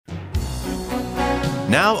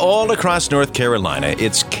Now all across North Carolina,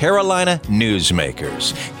 it's Carolina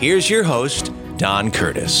Newsmakers. Here's your host, Don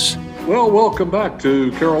Curtis. Well, welcome back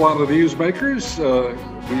to Carolina Newsmakers.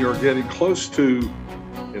 We are getting close to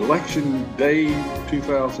Election Day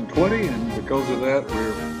 2020, and because of that,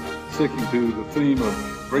 we're sticking to the theme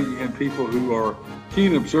of bringing in people who are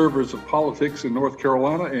keen observers of politics in North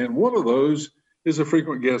Carolina, and one of those is a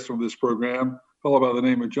frequent guest on this program, a fellow by the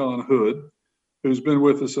name of John Hood, who's been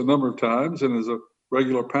with us a number of times and is a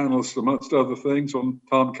regular panelist, amongst other things, on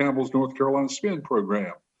Tom Campbell's North Carolina Spin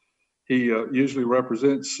program. He usually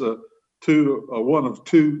represents one of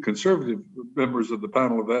two conservative members of the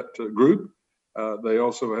panel of that group. They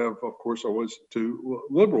also have, of course, always two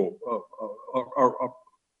liberal,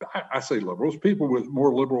 I say liberals, people with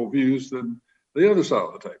more liberal views than the other side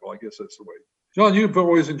of the table. I guess that's the way. John, you've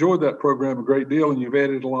always enjoyed that program a great deal, and you've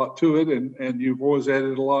added a lot to it, and you've always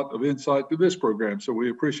added a lot of insight to this program. So we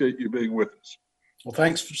appreciate you being with us. Well,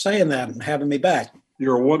 thanks for saying that and having me back.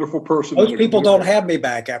 You're a wonderful person. Most people don't have me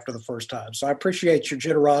back after the first time, so I appreciate your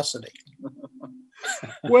generosity.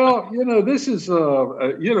 Well, this is,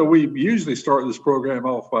 we usually start this program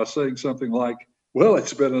off by saying something like, well,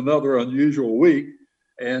 it's been another unusual week.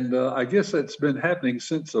 And I guess that's been happening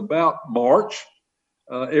since about March.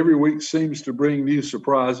 Every week seems to bring new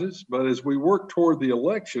surprises. But as we work toward the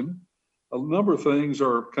election, a number of things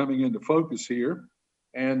are coming into focus here.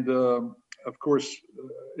 And of course,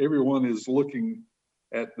 everyone is looking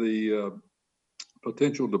at the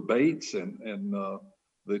potential debates and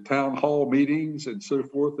the town hall meetings and so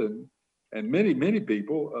forth. And many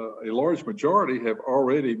people, a large majority, have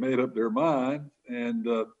already made up their mind. And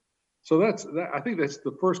so I think that's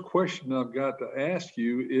the first question I've got to ask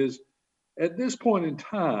you is, at this point in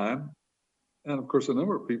time, and of course a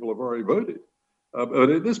number of people have already voted, but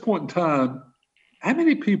at this point in time, how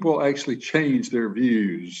many people actually change their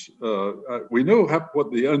views? We know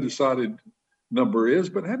what the undecided number is,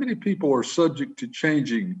 but how many people are subject to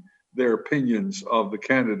changing their opinions of the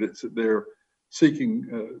candidates that they're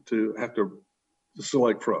seeking to have to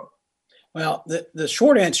select from? Well, the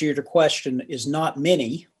short answer to your question is not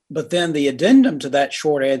many, but then the addendum to that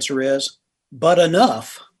short answer is, but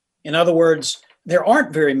enough. In other words, there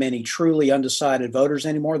aren't very many truly undecided voters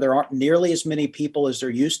anymore. There aren't nearly as many people as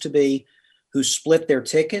there used to be who split their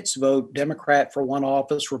tickets, vote Democrat for one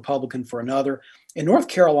office, Republican for another. In North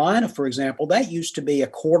Carolina, for example, that used to be a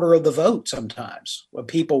quarter of the vote sometimes, when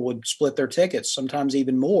people would split their tickets, sometimes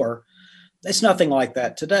even more. It's nothing like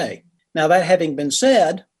that today. Now, that having been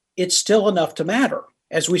said, it's still enough to matter,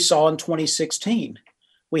 as we saw in 2016.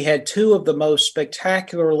 We had two of the most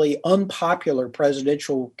spectacularly unpopular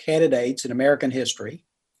presidential candidates in American history.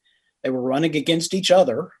 They were running against each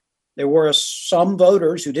other. There were some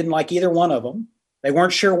voters who didn't like either one of them. They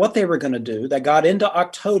weren't sure what they were going to do. They got into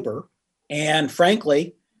October, and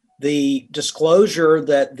frankly, the disclosure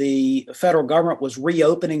that the federal government was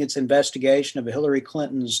reopening its investigation of Hillary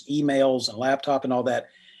Clinton's emails and laptop and all that,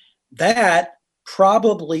 that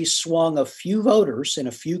probably swung a few voters in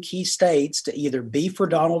a few key states to either be for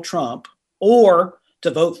Donald Trump or to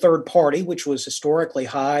vote third party, which was historically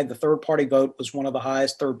high. The third party vote was one of the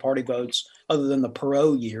highest third party votes, other than the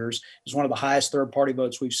Perot years. It was one of the highest third party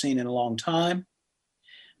votes we've seen in a long time.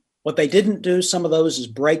 What they didn't do, some of those, is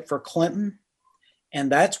break for Clinton.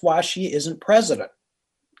 And that's why she isn't president.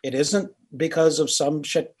 It isn't because of some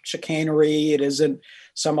chicanery. It isn't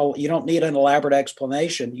you don't need an elaborate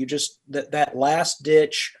explanation. You just, that last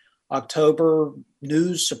ditch October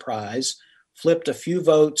news surprise flipped a few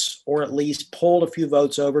votes, or at least pulled a few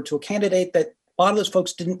votes over to a candidate that a lot of those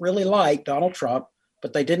folks didn't really like, Donald Trump,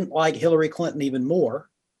 but they didn't like Hillary Clinton even more.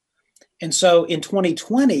 And so in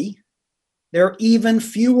 2020, there are even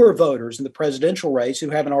fewer voters in the presidential race who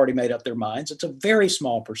haven't already made up their minds. It's a very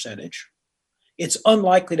small percentage. It's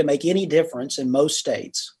unlikely to make any difference in most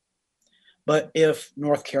states. But if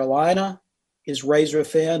North Carolina is razor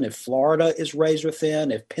thin, if Florida is razor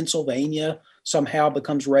thin, if Pennsylvania somehow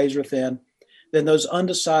becomes razor thin, then those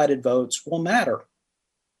undecided votes will matter.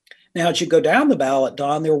 Now, as you go down the ballot,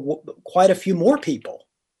 Don, there are quite a few more people.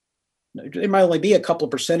 There might only be a couple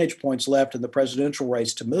of percentage points left in the presidential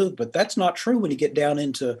race to move, but that's not true when you get down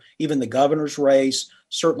into even the governor's race,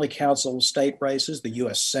 certainly council of state races, the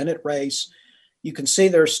U.S. Senate race. You can see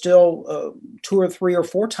there's still 2 or 3 or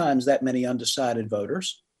 4 times that many undecided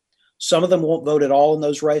voters. Some of them won't vote at all in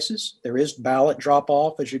those races. There is ballot drop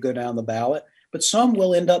off as you go down the ballot, but some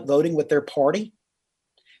will end up voting with their party,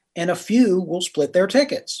 and a few will split their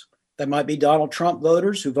tickets. They might be Donald Trump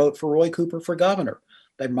voters who vote for Roy Cooper for governor.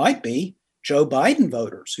 They might be Joe Biden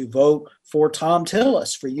voters who vote for Tom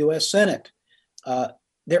Tillis for U.S. Senate.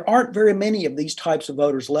 There aren't very many of these types of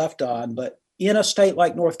voters left on, but in a state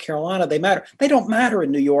like North Carolina, they matter. They don't matter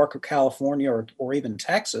in New York or California or even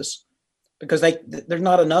Texas, because there's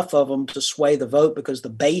not enough of them to sway the vote, because the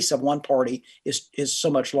base of one party is so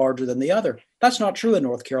much larger than the other. That's not true in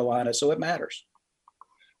North Carolina, so it matters.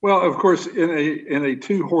 Well, of course, in a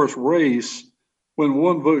two-horse race, when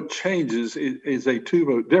one vote changes, it is a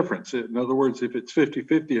two-vote difference. In other words, if it's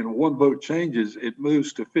 50-50 and one vote changes, it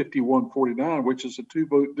moves to 51-49, which is a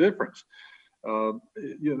two-vote difference.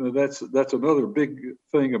 That's another big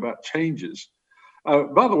thing about changes.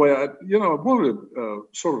 By the way, I wanted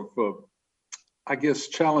to I guess,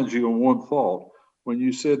 challenge you on one thought. When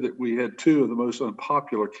you said that we had two of the most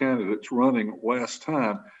unpopular candidates running last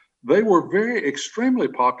time, they were extremely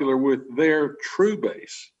popular with their true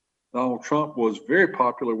base. Donald Trump was very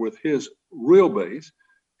popular with his real base.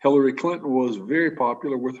 Hillary Clinton was very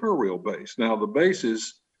popular with her real base. Now, the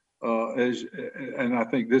bases, and I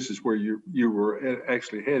think this is where you were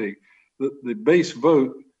actually heading, the base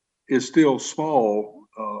vote is still small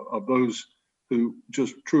of those who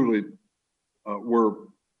just truly were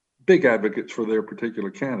big advocates for their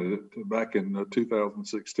particular candidate back in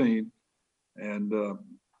 2016. And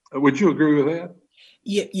would you agree with that?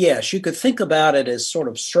 Yes, you could think about it as sort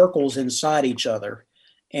of circles inside each other.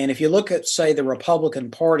 And if you look at, say, the Republican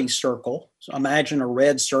Party circle, so imagine a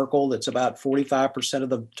red circle that's about 45% of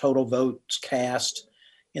the total votes cast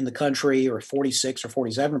in the country, or 46 or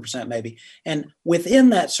 47% maybe. And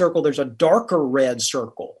within that circle, there's a darker red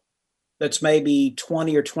circle that's maybe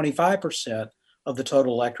 20 or 25% of the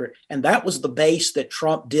total electorate. And that was the base that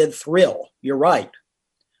Trump did thrill. You're right.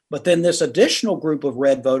 But then this additional group of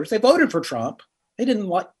red voters, they voted for Trump. They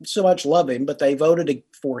didn't so much love him, but they voted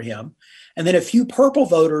for him. And then a few purple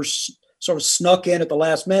voters sort of snuck in at the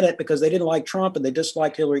last minute because they didn't like Trump and they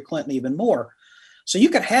disliked Hillary Clinton even more. So you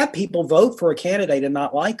could have people vote for a candidate and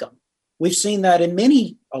not like them. We've seen that in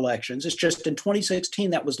many elections. It's just in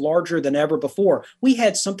 2016, that was larger than ever before. We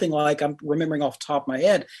had something like, I'm remembering off the top of my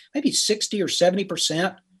head, maybe 60 or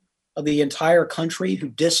 70% of the entire country who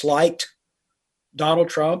disliked Donald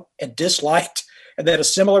Trump and then a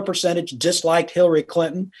similar percentage disliked Hillary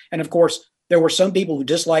Clinton. And of course, there were some people who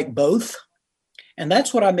disliked both. And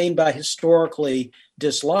that's what I mean by historically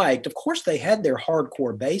disliked. Of course, they had their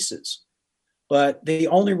hardcore bases. But the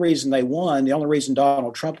only reason they won, the only reason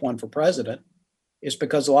Donald Trump won for president, is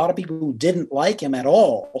because a lot of people who didn't like him at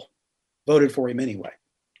all voted for him anyway.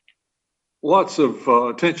 Lots of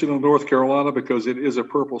attention on North Carolina because it is a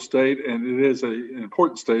purple state and it is an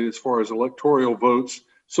important state as far as electoral votes.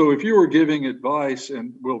 So if you were giving advice,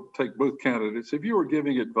 and we'll take both candidates, if you were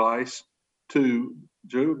giving advice to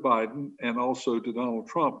Joe Biden and also to Donald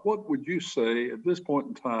Trump, what would you say at this point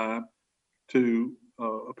in time to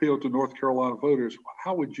appeal to North Carolina voters?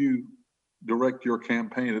 How would you direct your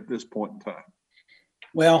campaign at this point in time?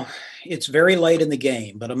 Well, it's very late in the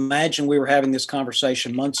game, but imagine we were having this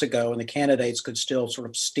conversation months ago and the candidates could still sort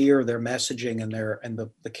of steer their messaging and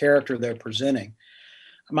the character they're presenting.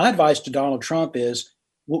 My advice to Donald Trump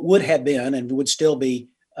would have been and would still be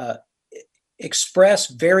express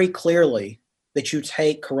very clearly that you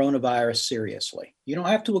take coronavirus seriously. You don't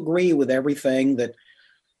have to agree with everything that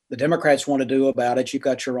the Democrats want to do about it. You've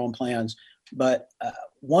got your own plans. But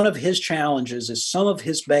one of his challenges is some of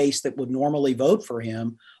his base that would normally vote for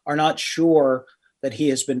him are not sure that he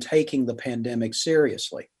has been taking the pandemic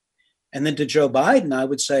seriously. And then to Joe Biden, I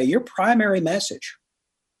would say your primary message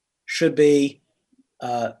should be,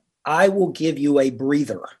 I will give you a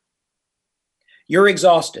breather. You're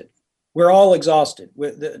exhausted. We're all exhausted.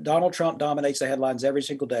 Donald Trump dominates the headlines every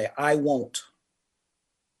single day. I won't.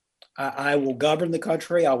 I will govern the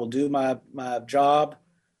country. I will do my job,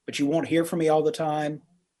 but you won't hear from me all the time.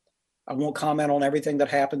 I won't comment on everything that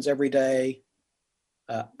happens every day.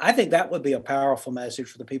 I think that would be a powerful message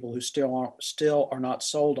for the people who still are not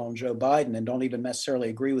sold on Joe Biden and don't even necessarily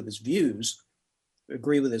agree with his views,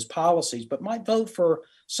 agree with his policies, but might vote for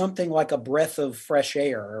something like a breath of fresh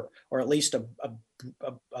air, or at least a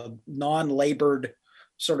non-labored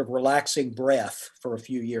sort of relaxing breath for a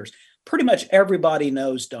few years. Pretty much everybody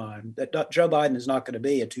knows, Don, that Joe Biden is not going to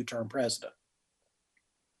be a two-term president.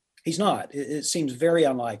 He's not. It seems very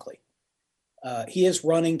unlikely. He is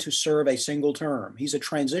running to serve a single term. He's a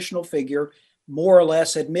transitional figure, more or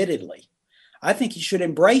less admittedly. I think he should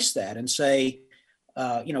embrace that and say,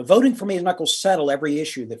 voting for me is not going to settle every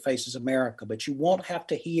issue that faces America, but you won't have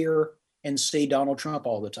to hear and see Donald Trump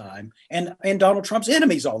all the time and Donald Trump's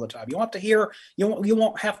enemies all the time. You won't have to hear, you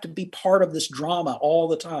won't have to be part of this drama all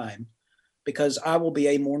the time because I will be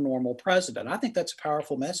a more normal president. I think that's a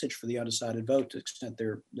powerful message for the undecided vote to the extent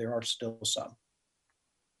there are still some.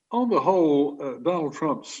 On the whole, Donald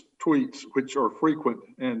Trump's tweets, which are frequent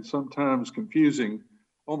and sometimes confusing,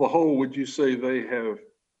 on the whole, would you say they have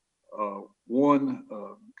one,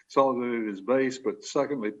 consolidated his base, but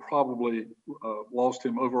secondly, probably lost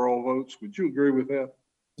him overall votes? Would you agree with that?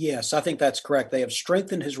 Yes, I think that's correct. They have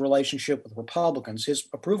strengthened his relationship with Republicans. His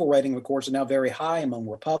approval rating, of course, is now very high among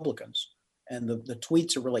Republicans, and the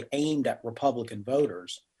tweets are really aimed at Republican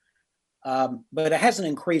voters. But it hasn't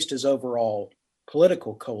increased his overall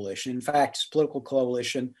political coalition. In fact, his political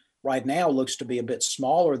coalition right now looks to be a bit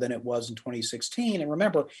smaller than it was in 2016. And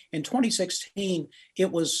remember, in 2016,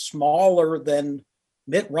 it was smaller than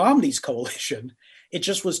Mitt Romney's coalition. It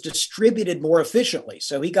just was distributed more efficiently.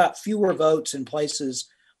 So he got fewer votes in places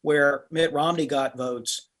where Mitt Romney got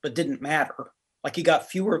votes, but didn't matter. Like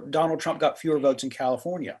Donald Trump got fewer votes in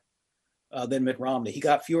California than Mitt Romney. He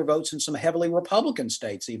got fewer votes in some heavily Republican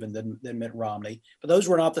states even than Mitt Romney, but those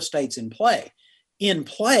were not the states in play. In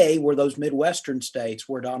play were those Midwestern states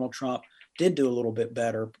where Donald Trump did do a little bit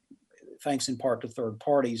better, thanks in part to third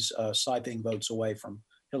parties siphoning votes away from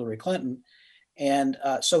Hillary Clinton. And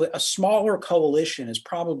so a smaller coalition is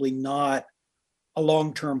probably not a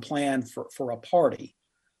long-term plan for a party.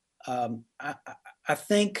 I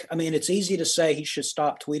think, it's easy to say he should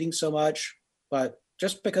stop tweeting so much, but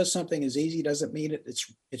just because something is easy doesn't mean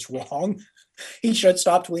it's wrong. He should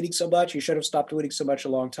stop tweeting so much. He should have stopped tweeting so much a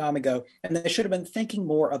long time ago. And they should have been thinking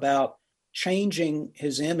more about changing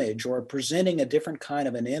his image or presenting a different kind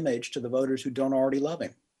of an image to the voters who don't already love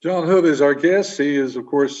him. John Hood is our guest. He is, of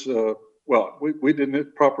course, we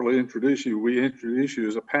didn't properly introduce you. We introduced you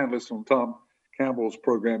as a panelist on Tom Campbell's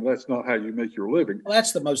program. That's not how you make your living. Well,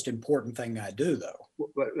 that's the most important thing I do, though.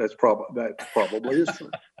 That probably is true.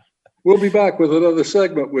 We'll be back with another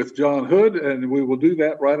segment with John Hood, and we will do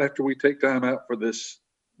that right after we take time out for these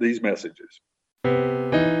messages.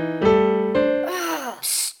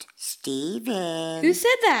 Steven. Who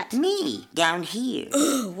said that? Me, down here.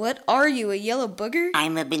 What are you, a yellow booger?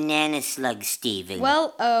 I'm a banana slug, Steven.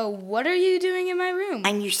 Well, what are you doing in my room?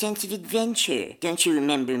 I'm your sense of adventure. Don't you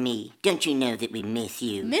remember me? Don't you know that we miss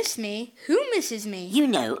you? Miss me? Who misses me? You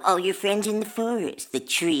know, all your friends in the forest. The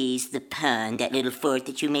trees, the pond, that little fort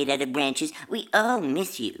that you made out of branches. We all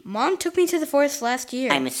miss you. Mom took me to the forest last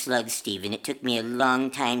year. I'm a slug, Steven. It took me a long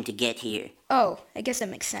time to get here. Oh, I guess that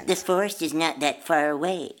makes sense. The forest is not that far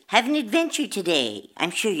away. Have an adventure today.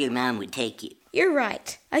 I'm sure your mom would take you. You're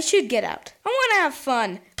right. I should get out. I want to have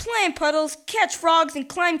fun. Play in puddles, catch frogs, and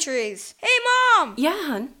climb trees. Hey, Mom! Yeah,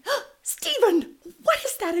 hon? Steven, what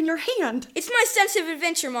is that in your hand? It's my sense of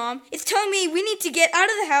adventure, Mom. It's telling me we need to get out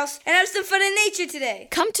of the house and have some fun in nature today.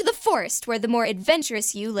 Come to the forest where the more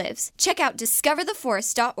adventurous you lives. Check out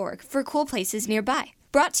discovertheforest.org for cool places nearby.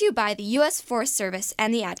 Brought to you by the U.S. Forest Service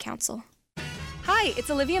and the Ad Council. Hi, it's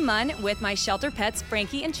Olivia Munn with my shelter pets,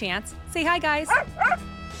 Frankie and Chance. Say hi, guys.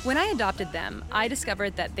 When I adopted them, I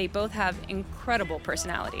discovered that they both have incredible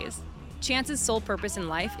personalities. Chance's sole purpose in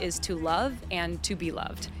life is to love and to be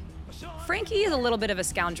loved. Frankie is a little bit of a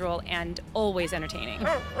scoundrel and always entertaining.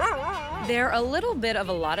 They're a little bit of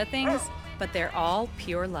a lot of things, but they're all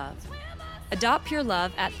pure love. Adopt pure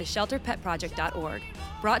love at theshelterpetproject.org.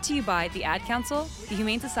 Brought to you by the Ad Council, the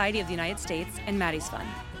Humane Society of the United States, and Maddie's Fund.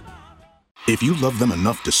 If you love them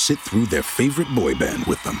enough to sit through their favorite boy band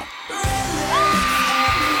with them,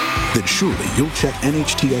 then surely you'll check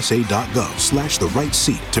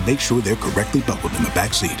nhtsa.gov/the-right-seat to make sure they're correctly buckled in the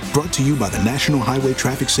back seat. Brought to you by the National Highway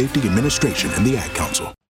Traffic Safety Administration and the Ad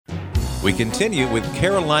Council. We continue with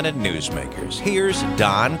Carolina Newsmakers. Here's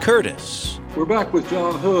Don Curtis. We're back with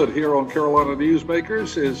John Hood here on Carolina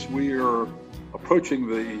Newsmakers as we are approaching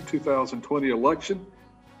the 2020 election.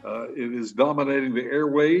 It is dominating the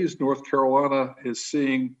airways. North Carolina is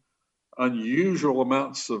seeing unusual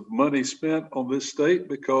amounts of money spent on this state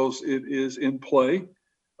because it is in play,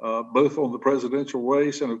 both on the presidential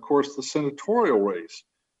race and, of course, the senatorial race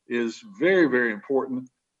is very, very important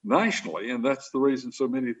nationally. And that's the reason so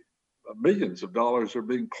many millions of dollars are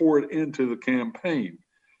being poured into the campaign.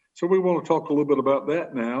 So we want to talk a little bit about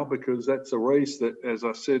that now, because that's a race that, as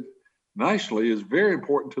I said, nationally is very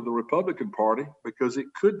important to the Republican Party, because it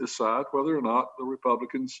could decide whether or not the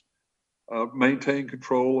Republicans maintain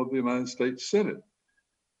control of the United States Senate.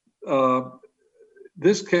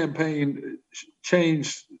 This campaign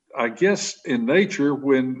changed, I guess, in nature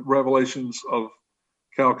when revelations of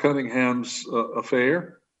Cal Cunningham's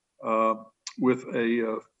affair with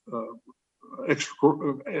a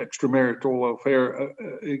extramarital affair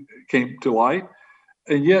came to light.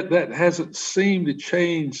 And yet that hasn't seemed to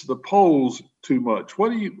change the polls too much. What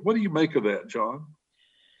do you make of that, John?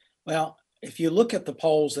 Well, if you look at the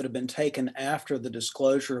polls that have been taken after the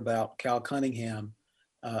disclosure about Cal Cunningham,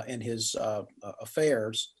 in his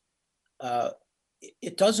affairs.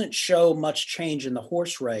 It doesn't show much change in the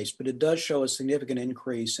horse race, but it does show a significant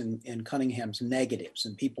increase in Cunningham's negatives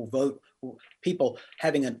and people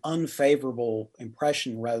having an unfavorable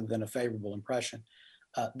impression rather than a favorable impression.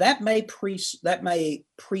 That may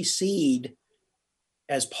precede,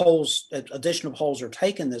 as additional polls are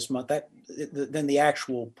taken this month, then the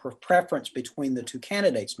actual preference between the two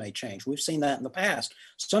candidates may change. We've seen that in the past.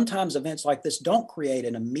 Sometimes events like this don't create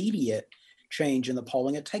an immediate change in the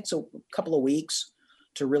polling. It takes a couple of weeks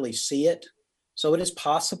to really see it. So it is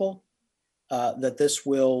possible that this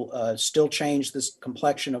will still change this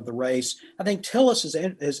complexion of the race. I think Tillis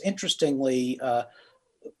has interestingly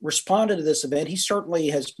responded to this event. He certainly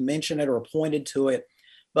has mentioned it or pointed to it,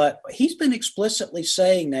 but he's been explicitly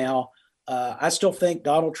saying now, I still think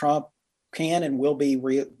Donald Trump can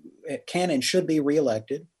and should be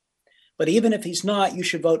reelected. But even if he's not, you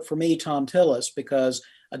should vote for me, Thom Tillis, because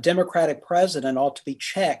a Democratic president ought to be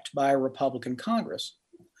checked by a Republican Congress.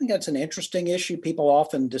 I think that's an interesting issue. People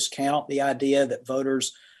often discount the idea that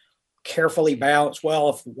voters carefully balance, well,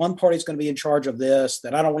 if one party's going to be in charge of this,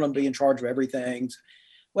 then I don't want them to be in charge of everything.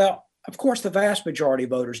 Well, of course, the vast majority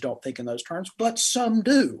of voters don't think in those terms, but some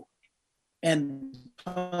do. And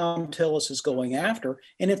Thom Tillis is going after.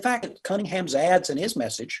 And in fact, Cunningham's ads in his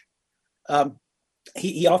message,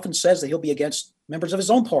 he often says that he'll be against members of his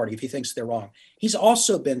own party if he thinks they're wrong. He's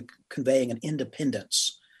also been conveying an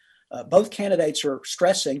independence. Both candidates are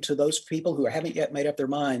stressing to those people who haven't yet made up their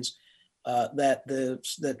minds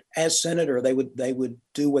that as senator they would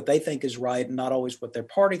do what they think is right and not always what their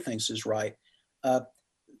party thinks is right.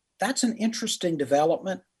 That's an interesting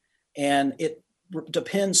development, and it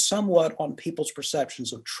depends somewhat on people's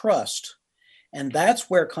perceptions of trust. And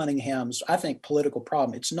that's where Cunningham's, I think, political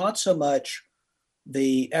problem. It's not so much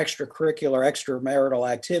the extracurricular, extramarital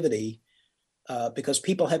activity, because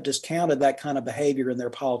people have discounted that kind of behavior in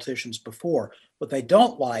their politicians before. What they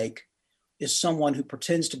don't like is someone who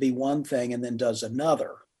pretends to be one thing and then does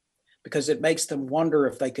another, because it makes them wonder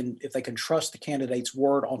if they can trust the candidate's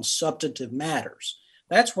word on substantive matters.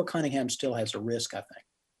 That's where Cunningham still has a risk, I think.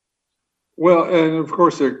 Well, and of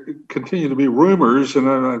course, there continue to be rumors, and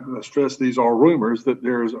I stress these are rumors, that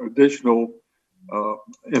there's additional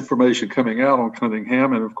information coming out on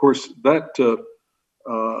Cunningham. And of course, that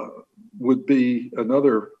would be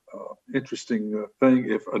another interesting thing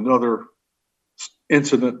if another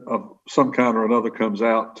incident of some kind or another comes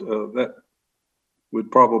out. That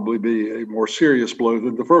would probably be a more serious blow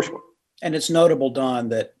than the first one. And it's notable, Don,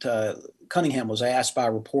 that Cunningham was asked by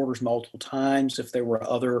reporters multiple times if there were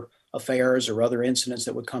other affairs or other incidents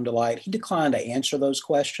that would come to light. He declined to answer those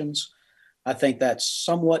questions. I think that's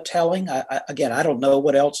somewhat telling. I don't know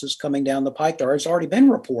what else is coming down the pike. There has already been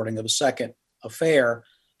reporting of a second affair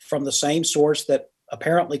from the same source that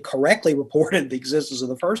apparently correctly reported the existence of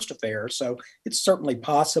the first affair. So it's certainly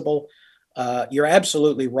possible. You're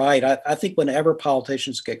absolutely right. I think whenever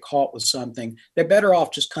politicians get caught with something, they're better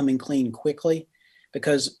off just coming clean quickly,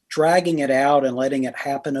 because dragging it out and letting it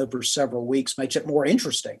happen over several weeks makes it more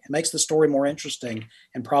interesting. It makes the story more interesting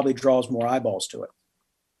and probably draws more eyeballs to it.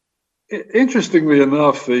 Interestingly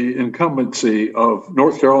enough, the incumbency of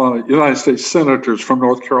North Carolina, United States senators from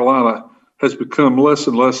North Carolina, has become less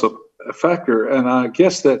and less a factor. And I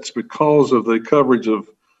guess that's because of the coverage of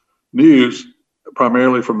news,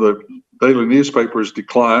 primarily from the daily newspapers'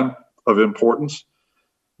 decline of importance.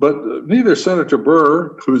 But neither Senator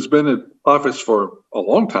Burr, who's been in office for a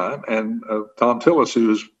long time, and Thom Tillis, who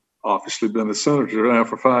has obviously been a senator now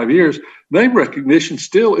for 5 years, name recognition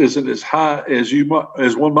still isn't as high as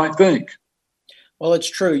one might think. Well, it's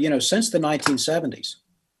true. Since the 1970s,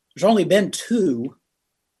 there's only been 2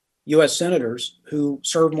 U.S. senators who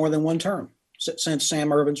served more than one term since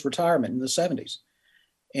Sam Ervin's retirement in the 70s.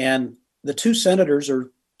 And the 2 senators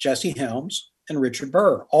are Jesse Helms and Richard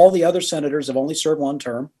Burr. All the other senators have only served one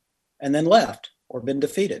term and then left or been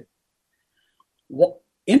defeated. Well,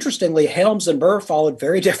 interestingly, Helms and Burr followed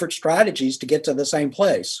very different strategies to get to the same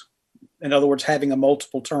place. In other words, having a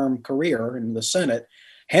multiple term career in the Senate.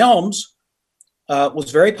 Helms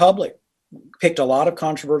was very public, picked a lot of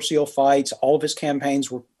controversial fights. All of his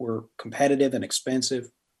campaigns were competitive and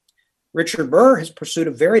expensive. Richard Burr has pursued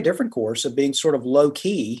a very different course of being sort of low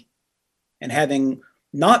key and having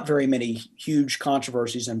not very many huge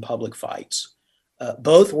controversies and public fights.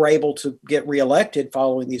 Both were able to get reelected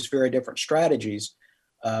following these very different strategies.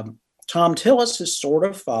 Thom Tillis has sort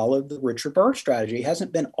of followed the Richard Burr strategy. He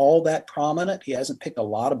hasn't been all that prominent. He hasn't picked a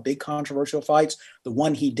lot of big controversial fights. The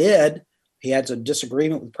one he did, he had a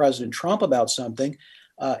disagreement with President Trump about something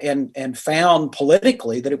and found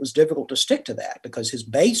politically that it was difficult to stick to that because his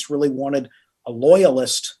base really wanted a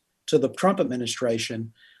loyalist to the Trump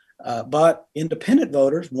administration, but independent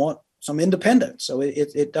voters want some independence. So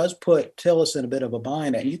it does put Tillis in a bit of a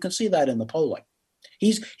bind, and you can see that in the polling.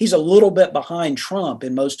 He's a little bit behind Trump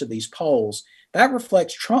in most of these polls. That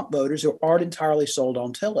reflects Trump voters who aren't entirely sold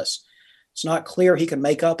on Tillis. It's not clear he can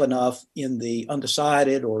make up enough in the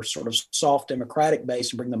undecided or sort of soft Democratic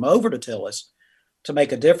base and bring them over to Tillis to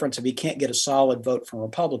make a difference if he can't get a solid vote from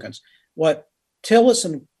Republicans. What Tillis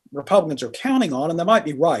and Republicans are counting on, and they might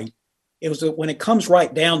be right, is that when it comes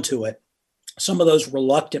right down to it, some of those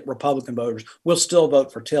reluctant Republican voters will still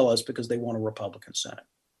vote for Tillis because they want a Republican Senate.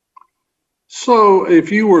 So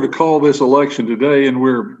if you were to call this election today, and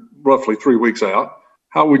we're roughly 3 weeks out,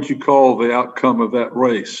 how would you call the outcome of that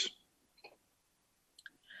race?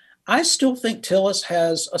 I still think Tillis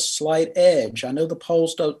has a slight edge. I know the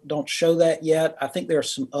polls don't show that yet. I think there are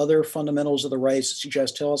some other fundamentals of the race that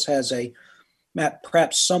suggest Tillis has a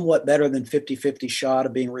perhaps somewhat better than 50-50 shot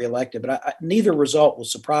of being reelected, but neither result will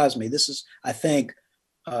surprise me. This is, I think,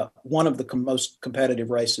 one of the most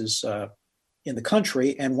competitive races in the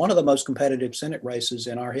country and one of the most competitive Senate races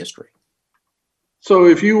in our history. So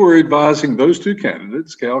if you were advising those two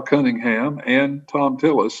candidates, Cal Cunningham and Thom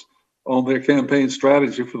Tillis, on their campaign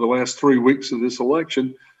strategy for the last 3 weeks of this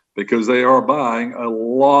election, because they are buying a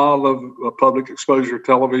lot of public exposure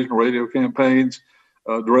television, radio campaigns,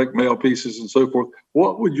 direct mail pieces, and so forth,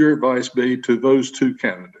 what would your advice be to those two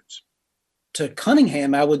candidates? To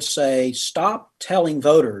Cunningham, I would say stop telling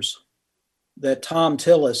voters that Thom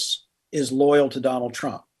Tillis is loyal to Donald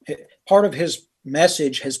Trump. Part of his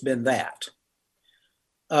message has been that.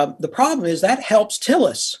 The problem is that helps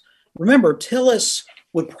Tillis. Remember, Tillis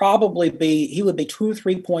would probably be 2 or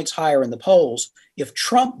 3 points higher in the polls if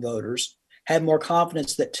Trump voters had more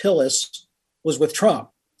confidence that Tillis was with Trump.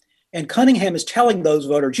 And Cunningham is telling those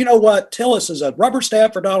voters, you know what, Tillis is a rubber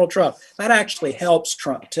stamp for Donald Trump. That actually helps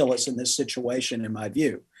Tillis in this situation, in my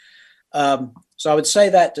view. So I would say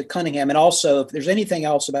that to Cunningham. And also, if there's anything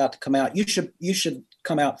else about to come out, you should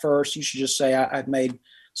come out first. You should just say, I've made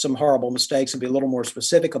some horrible mistakes and be a little more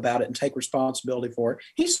specific about it and take responsibility for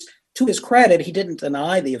it. To his credit, he didn't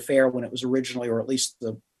deny the affair when it was originally, or at least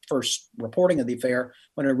the first reporting of the affair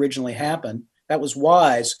when it originally happened. That was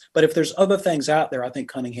wise. But if there's other things out there, I think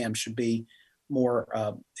Cunningham should be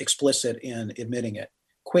more explicit in admitting it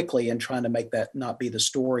quickly and trying to make that not be the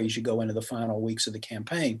story as you go into the final weeks of the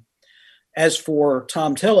campaign. As for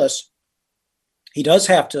Thom Tillis, he does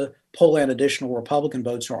have to pull in additional Republican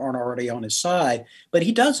votes who aren't already on his side, but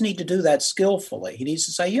he does need to do that skillfully. He needs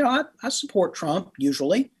to say, I support Trump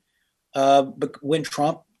usually. But when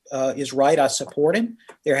Trump is right, I support him.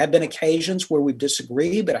 There have been occasions where we've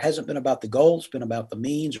disagreed, but it hasn't been about the goals, it's been about the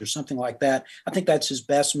means or something like that. I think that's his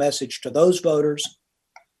best message to those voters.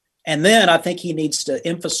 And then I think he needs to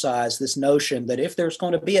emphasize this notion that if there's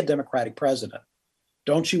going to be a Democratic president,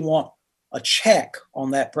 don't you want a check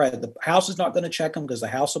on that president? The House is not going to check him because the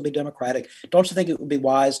House will be Democratic. Don't you think it would be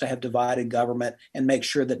wise to have divided government and make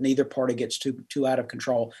sure that neither party gets too out of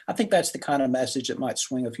control? I think that's the kind of message that might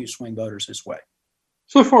swing a few swing voters his way.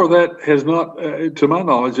 So far, that has not, to my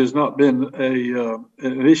knowledge, has not been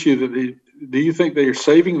an issue that do you think they are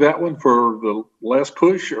saving that one for the last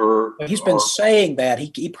push? Or he's been saying that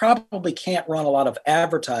he probably can't run a lot of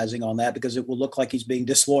advertising on that because it will look like he's being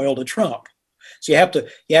disloyal to Trump. So you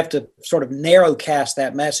have to sort of narrow cast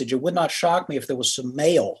that message. It would not shock me if there was some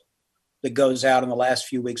mail that goes out in the last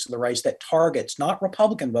few weeks of the race that targets not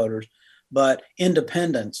Republican voters, but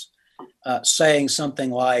independents, saying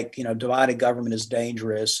something like, divided government is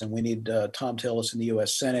dangerous and we need Thom Tillis in the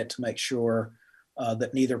U.S. Senate to make sure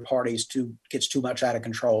that neither party gets too much out of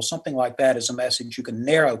control. Something like that is a message you can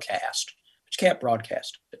narrow cast, but you can't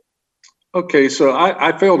broadcast it. Okay, so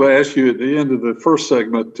I failed to ask you at the end of the first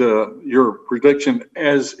segment your prediction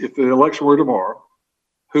as if the election were tomorrow,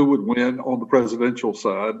 who would win on the presidential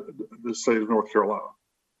side, the state of North Carolina?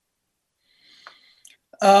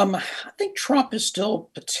 I think Trump is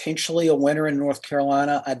still potentially a winner in North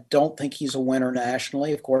Carolina. I don't think he's a winner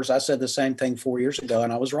nationally. Of course, I said the same thing 4 years ago,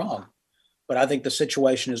 and I was wrong. But I think the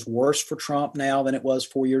situation is worse for Trump now than it was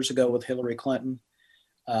 4 years ago with Hillary Clinton.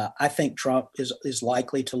 I think Trump is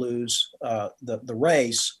likely to lose the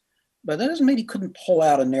race, but that doesn't mean he couldn't pull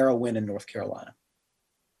out a narrow win in North Carolina.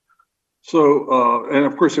 So, and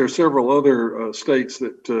of course, there are several other states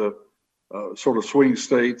that sort of swing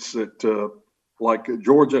states that, like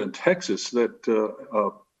Georgia and Texas, that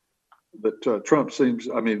Trump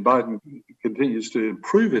Biden continues to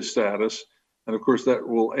improve his status, and of course that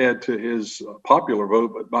will add to his popular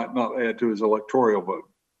vote, but might not add to his electoral vote.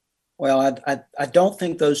 Well, I don't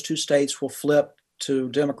think those two states will flip to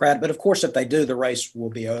Democrat. But of course, if they do, the race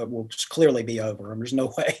will clearly be over. There's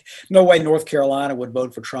no way North Carolina would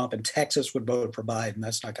vote for Trump and Texas would vote for Biden.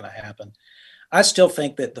 That's not going to happen. I still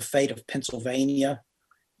think that the fate of Pennsylvania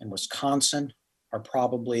and Wisconsin are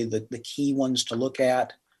probably the key ones to look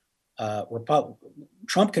at.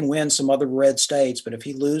 Trump can win some other red states, but if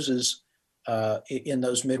he loses in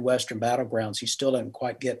those Midwestern battlegrounds, he still doesn't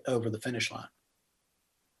quite get over the finish line.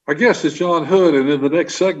 Our guest is John Hood, and in the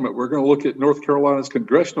next segment, we're going to look at North Carolina's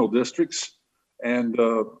congressional districts and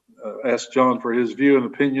ask John for his view and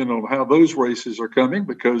opinion on how those races are coming,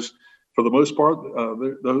 because for the most part,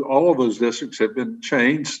 all of those districts have been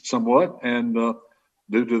changed somewhat and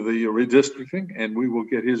due to the redistricting, and we will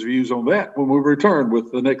get his views on that when we return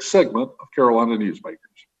with the next segment of Carolina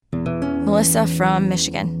Newsmakers. Melissa from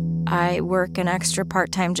Michigan. I work an extra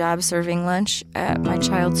part-time job serving lunch at my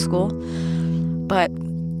child's school, but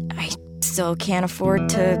I still can't afford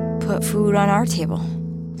to put food on our table.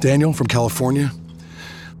 Daniel from California.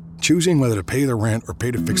 Choosing whether to pay the rent or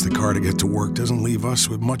pay to fix the car to get to work doesn't leave us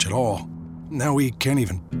with much at all. Now we can't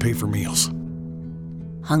even pay for meals.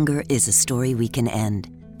 Hunger is a story we can end.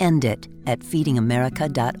 End it at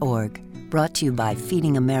feedingamerica.org. Brought to you by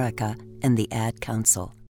Feeding America and the Ad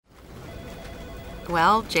Council.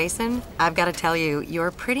 Well, Jason, I've got to tell you,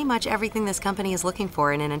 you're pretty much everything this company is looking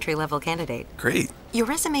for in an entry-level candidate. Great. Your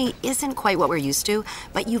resume isn't quite what we're used to,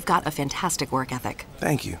 but you've got a fantastic work ethic.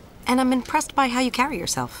 Thank you. And I'm impressed by how you carry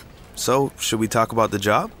yourself. So, should we talk about the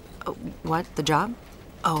job? What? The job?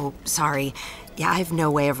 Oh, sorry. Yeah, I have no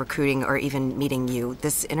way of recruiting or even meeting you.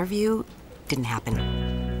 This interview didn't happen.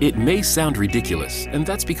 It may sound ridiculous, and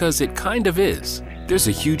that's because it kind of is. There's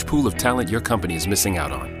a huge pool of talent your company is missing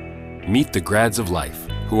out on. Meet the grads of life.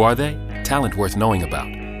 Who are they? Talent worth knowing about.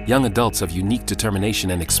 Young adults of unique determination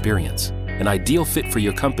and experience. An ideal fit for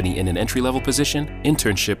your company in an entry-level position,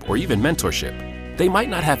 internship, or even mentorship. They might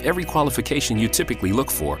not have every qualification you typically look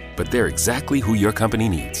for, but they're exactly who your company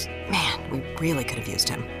needs. Man, we really could have used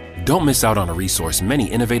him. Don't miss out on a resource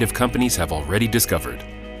many innovative companies have already discovered.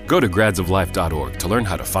 Go to gradsoflife.org to learn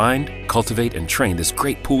how to find, cultivate, and train this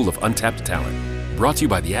great pool of untapped talent. Brought to you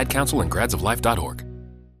by the Ad Council and gradsoflife.org.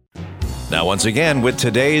 Now, once again, with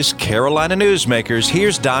today's Carolina Newsmakers,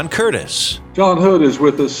 here's Don Curtis. John Hood is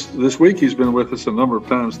with us this week. He's been with us a number of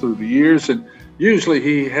times through the years, and usually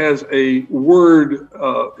he has a word.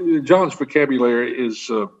 John's vocabulary is,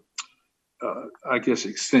 I guess,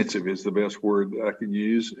 extensive is the best word that I can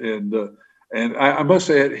use. And I must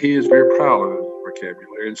say he is very proud of his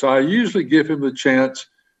vocabulary. And so I usually give him the chance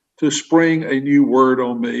to spring a new word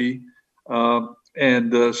on me.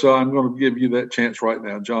 So I'm going to give you that chance right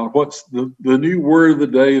now, John. What's the new word of the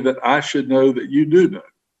day that I should know that you do know?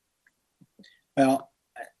 Well,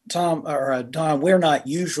 Don, we're not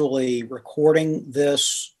usually recording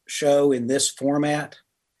this show in this format.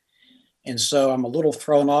 And so I'm a little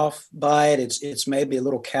thrown off by it. It's maybe a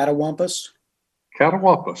little catawampus.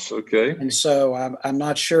 Catawampus, okay. And so I'm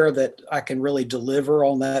not sure that I can really deliver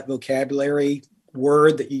on that vocabulary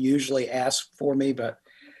word that you usually ask for me, but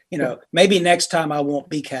maybe next time I won't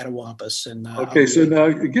be catawampus. And okay, so now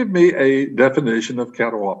give me a definition of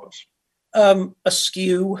catawampus.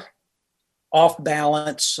 Askew, off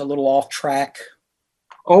balance, a little off track.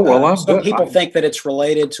 Oh, well, some people think that it's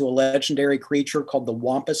related to a legendary creature called the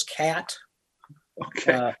Wampus cat.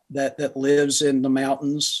 Okay. That lives in the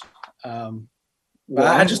mountains.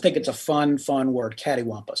 I just think it's a fun word,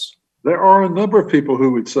 cattywampus. There are a number of people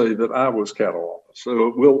who would say that I was catawampus,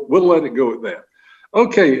 so we'll let it go at that.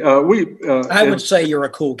 Okay, I would say you're a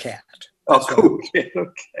cool cat. That's cool cat.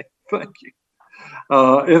 Okay, thank you.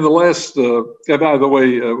 In the last, and by the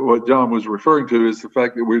way, what John was referring to is the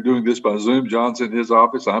fact that we're doing this by Zoom. John's in his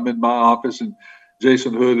office, I'm in my office, and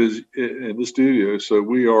Jason Hood is in the studio. So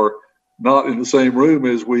we are not in the same room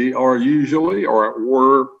as we are usually, or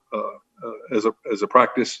were as a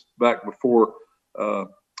practice back before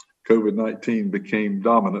COVID-19 became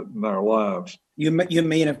dominant in our lives. You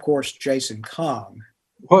mean, of course, Jason Kong.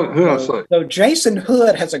 What? Who did I say? So Jason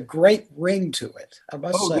Hood has a great ring to it, I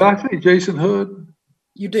must say. Did I say Jason Hood?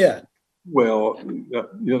 You did. Well,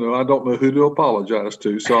 I don't know who to apologize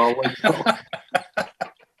to, so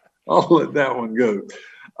I'll let that one go.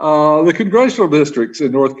 The congressional districts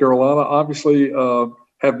in North Carolina obviously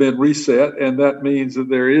have been reset, and that means that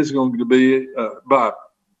there is going to be,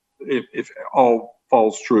 if all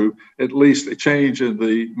falls true, at least a change in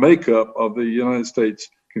the makeup of the United States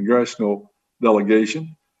congressional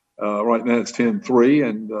delegation. Right now it's 10-3,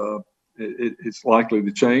 and it's likely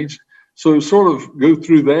to change. So sort of go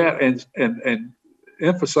through that and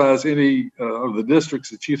emphasize any of the districts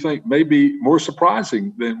that you think may be more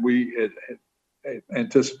surprising than we had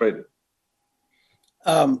anticipated.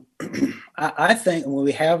 I think when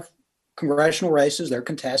we have congressional races, they're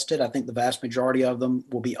contested. I think the vast majority of them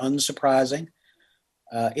will be unsurprising.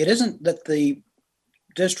 It isn't that the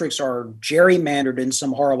districts are gerrymandered in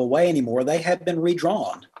some horrible way anymore. They have been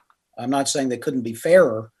redrawn. I'm not saying they couldn't be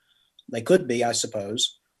fairer. They could be, I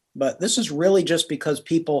suppose. But this is really just because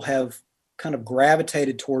people have kind of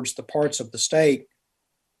gravitated towards the parts of the state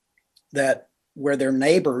that where their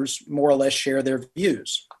neighbors more or less share their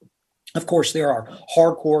views. Of course, there are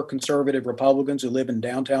hardcore conservative Republicans who live in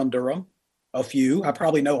downtown Durham, a few. I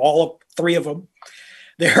probably know all three of them.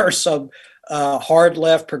 There are some hard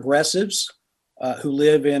left progressives who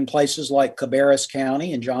live in places like Cabarrus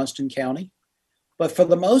County and Johnston County. But for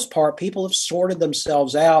the most part, people have sorted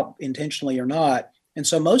themselves out, intentionally or not. And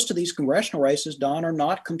so most of these congressional races, Don, are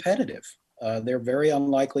not competitive. They're very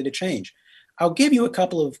unlikely to change. I'll give you a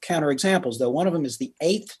couple of counterexamples, though. One of them is the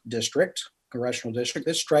 8th district, congressional district.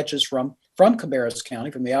 This stretches from Cabarrus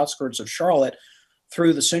County, from the outskirts of Charlotte,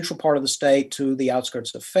 through the central part of the state to the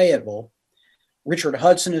outskirts of Fayetteville. Richard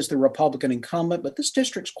Hudson is the Republican incumbent, but this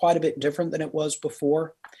district's quite a bit different than it was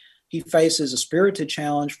before. He faces a spirited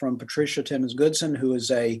challenge from Patricia Timmons Goodson, who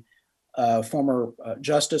is a former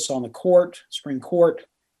justice on the court, Supreme Court.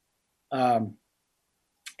 And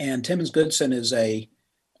Timmons Goodson is a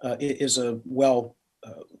well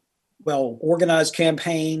organized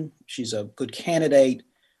campaign. She's a good candidate.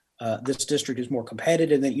 This district is more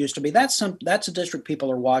competitive than it used to be. That's a district people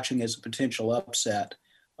are watching as a potential upset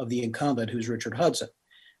of the incumbent, who's Richard Hudson.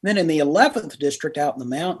 Then in the 11th district out in the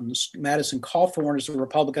mountains, Madison Cawthorn is the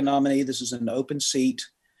Republican nominee. This is an open seat.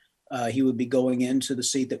 He would be going into the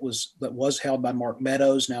seat that was held by Mark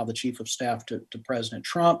Meadows, now the chief of staff to President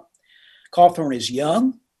Trump. Cawthorn is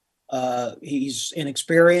young. He's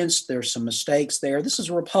inexperienced. There's some mistakes there. This is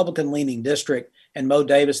a Republican-leaning district, and Mo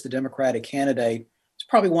Davis, the Democratic candidate, is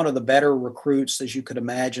probably one of the better recruits, as you could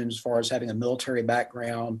imagine, as far as having a military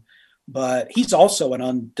background. But he's also an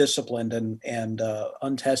undisciplined and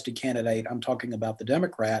untested candidate. I'm talking about the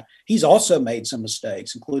Democrat. He's also made some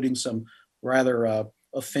mistakes, including some rather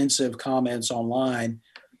offensive comments online.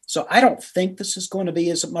 So I don't think this is going to be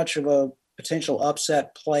as much of a potential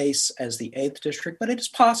upset place as the 8th district, but it is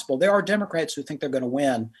possible. There are Democrats who think they're going to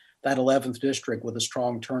win that 11th district with a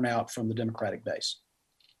strong turnout from the Democratic base.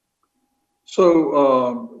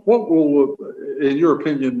 So what will, in your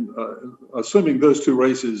opinion, assuming those two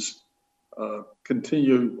races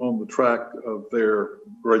continue on the track of their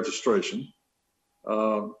registration,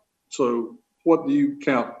 so what do you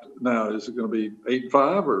count now? Is it going to be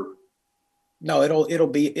 8-5 or? No, it'll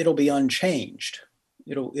be unchanged.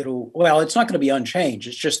 Well, it's not going to be unchanged.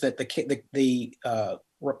 It's just that the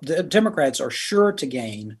Democrats are sure to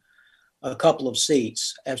gain a couple of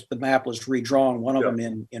seats as the map was redrawn. One of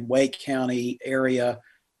them in Wake County area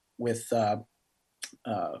with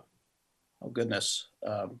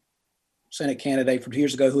Senate candidate from 2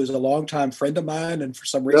 years ago who is a longtime friend of mine, and for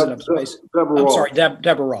some reason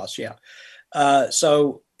Deborah Ross. Yeah.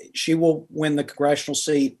 So she will win the congressional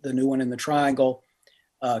seat, the new one in the Triangle.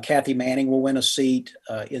 Kathy Manning will win a seat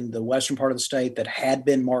in the western part of the state that had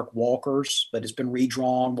been Mark Walker's, but it's been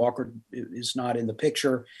redrawn. Walker is not in the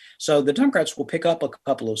picture. So the Democrats will pick up a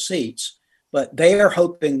couple of seats, but they are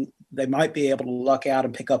hoping they might be able to luck out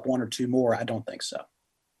and pick up one or two more. I don't think so.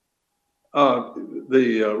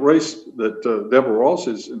 The race that Deborah Ross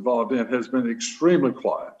is involved in has been extremely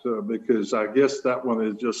quiet because I guess that one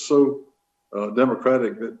is just so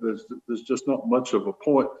Democratic that there's just not much of a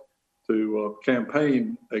point to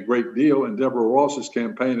campaign a great deal. And Deborah Ross's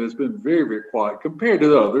campaign has been very, very quiet compared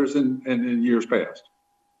to others in years past.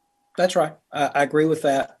 That's right. I agree with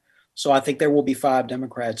that. So I think there will be 5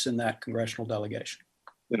 Democrats in that congressional delegation.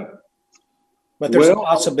 Yeah. But there's a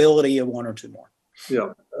possibility of 1 or 2 more.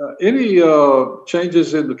 Yeah. Any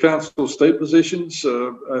changes in the council state positions?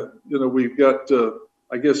 We've got,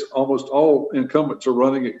 I guess, almost all incumbents are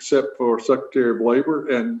running except for Secretary of Labor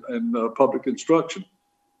and Public Instruction.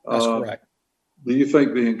 That's correct. Do you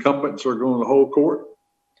think the incumbents are going to hold court?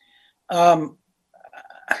 That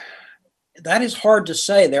is hard to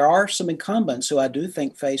say. There are some incumbents who I do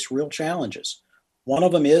think face real challenges. One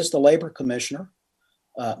of them is the Labor Commissioner.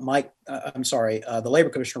 The Labor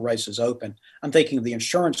Commissioner race is open. I'm thinking of the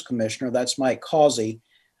Insurance Commissioner. That's Mike Causey.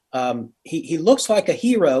 He looks like a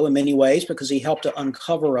hero in many ways because he helped to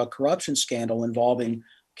uncover a corruption scandal involving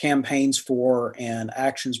campaigns for and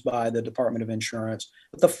actions by the Department of Insurance.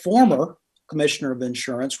 But the former Commissioner of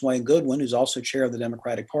Insurance, Wayne Goodwin, who's also chair of the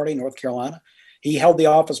Democratic Party in North Carolina, he held the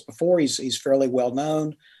office before. He's fairly well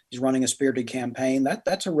known. He's running a spirited campaign.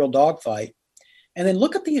 That's a real dogfight. And then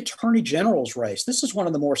look at the attorney general's race. This is one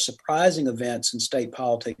of the more surprising events in state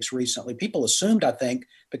politics recently. People assumed, I think,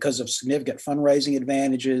 because of significant fundraising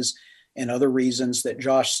advantages and other reasons, that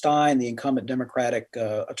Josh Stein, the incumbent Democratic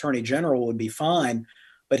attorney general, would be fine.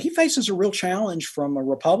 But he faces a real challenge from a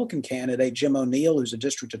Republican candidate, Jim O'Neill, who's a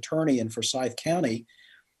district attorney in Forsyth County.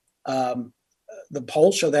 The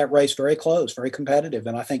polls show that race very close, very competitive.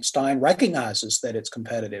 And I think Stein recognizes that it's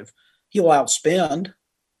competitive. He'll outspend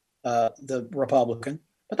the Republican,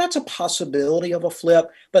 but that's a possibility of a flip.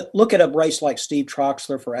 But look at a race like Steve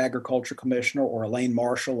Troxler for Agriculture Commissioner or Elaine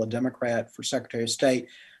Marshall, a Democrat, for Secretary of State.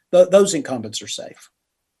 Those incumbents are safe.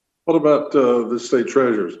 What about the state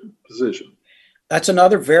treasurer's position? That's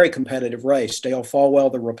another very competitive race. Dale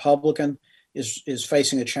Folwell, the Republican, is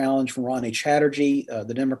facing a challenge from Ronnie Chatterjee,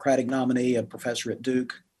 the Democratic nominee, a professor at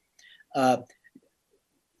Duke.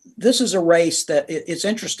 This is a race that it's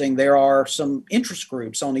interesting. There are some interest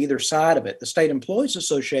groups on either side of it. The State Employees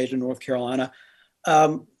Association of North Carolina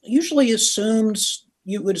usually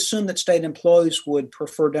you would assume that state employees would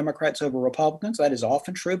prefer Democrats over Republicans. That is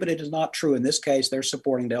often true, but it is not true in this case. They're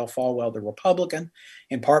supporting Dale Folwell, the Republican,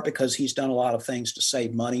 in part because he's done a lot of things to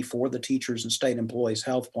save money for the teachers and state employees'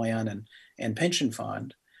 health plan and pension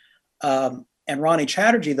fund. And Ronnie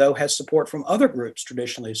Chatterjee, though, has support from other groups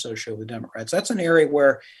traditionally associated with Democrats. That's an area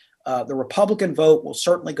where the Republican vote will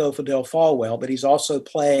certainly go for Dale Folwell, but he's also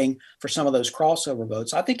playing for some of those crossover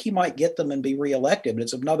votes. I think he might get them and be reelected, but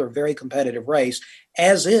it's another very competitive race,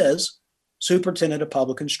 as is Superintendent of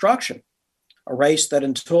Public Instruction, a race that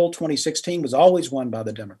until 2016 was always won by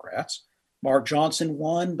the Democrats. Mark Johnson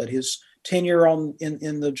won, but his tenure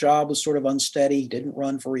in the job was sort of unsteady. He didn't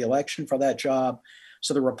run for reelection for that job.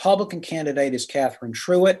 So the Republican candidate is Catherine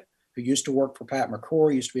Truitt, who used to work for Pat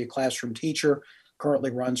McCrory, used to be a classroom teacher, currently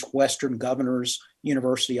runs Western Governors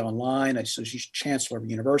University Online, so she's chancellor of the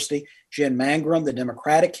university. Jen Mangrum, the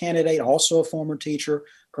Democratic candidate, also a former teacher,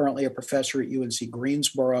 currently a professor at UNC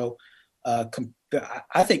Greensboro.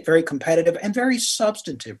 I think very competitive and very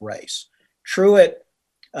substantive race. Truitt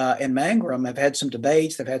and Mangrum have had some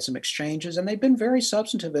debates, they've had some exchanges, and they've been very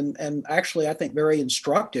substantive and actually, I think, very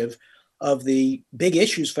instructive of the big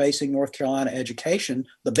issues facing North Carolina education,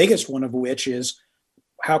 the biggest one of which is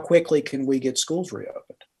how quickly can we get schools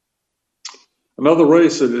reopened? Another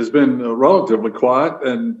race that has been relatively quiet,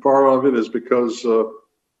 and part of it is because a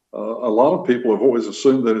lot of people have always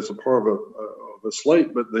assumed that it's a part of a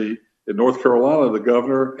slate, but in North Carolina, the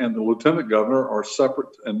governor and the lieutenant governor are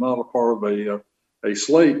separate and not a part of a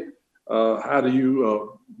slate. How do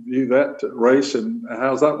you view that race, and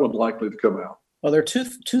how's that one likely to come out? Well, there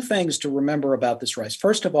are two things to remember about this race.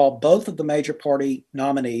 First of all, both of the major party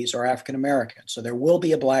nominees are African American, so there will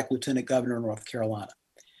be a Black lieutenant governor in North Carolina.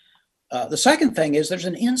 The second thing is there's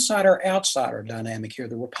an insider-outsider dynamic here.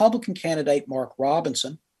 The Republican candidate, Mark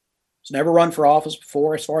Robinson, has never run for office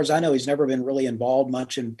before. As far as I know, he's never been really involved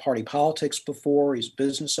much in party politics before. He's a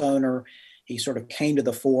business owner. He sort of came to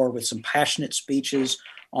the fore with some passionate speeches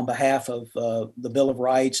on behalf of the Bill of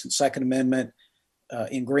Rights and Second Amendment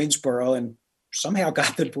in Greensboro, and somehow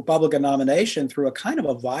got the Republican nomination through a kind of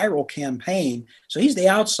a viral campaign. So he's the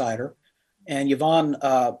outsider. And Yvonne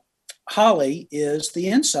Holley is the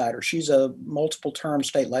insider. She's a multiple-term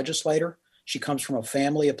state legislator. She comes from a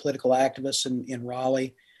family of political activists in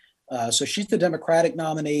Raleigh. So she's the Democratic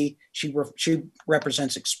nominee. She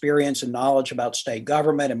represents experience and knowledge about state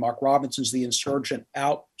government, and Mark Robinson's the insurgent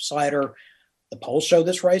outsider. The polls show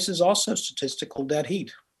this race is also statistical dead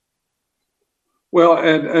heat. Well,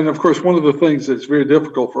 and of course, one of the things that's very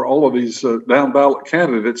difficult for all of these down ballot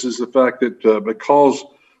candidates is the fact that because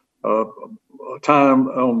time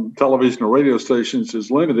on television or radio stations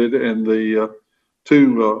is limited, and the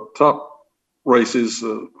two top races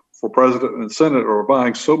for president and senate are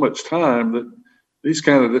buying so much time, that these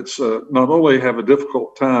candidates not only have a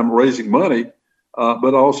difficult time raising money,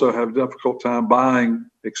 but also have a difficult time buying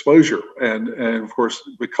exposure. And of course,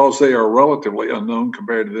 because they are relatively unknown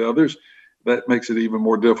compared to the others, that makes it even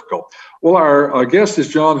more difficult. Well, our guest is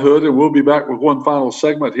John Hood, and we'll be back with one final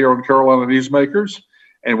segment here on Carolina Newsmakers.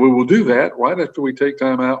 And we will do that right after we take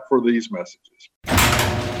time out for these messages.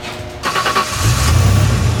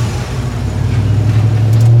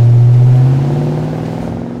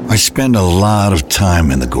 I spend a lot of time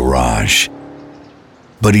in the garage,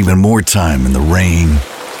 but even more time in the rain,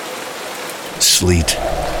 sleet,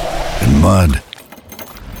 and mud.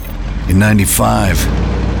 In '95,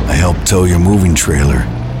 I helped tow your moving trailer.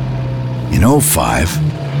 In '05,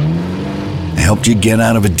 I helped you get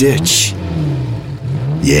out of a ditch.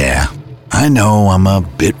 Yeah, I know I'm a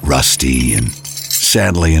bit rusty, and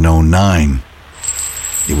sadly in '09,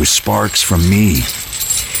 it was sparks from me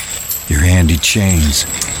your handy chains,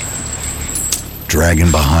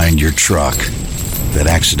 dragging behind your truck that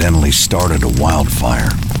accidentally started a wildfire.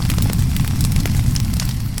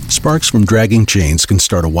 Sparks from dragging chains can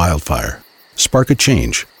start a wildfire. Spark a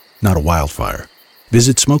change, not a wildfire.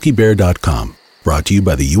 Visit SmokeyBear.com. Brought to you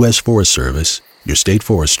by the U.S. Forest Service, your state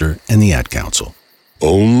forester, and the Ad Council.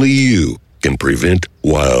 Only you can prevent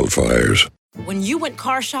wildfires. When you went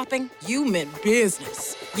car shopping, you meant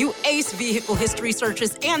business. You aced vehicle history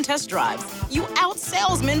searches and test drives. You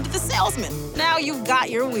out-salesmaned the salesman. Now you've got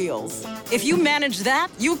your wheels. If you manage that,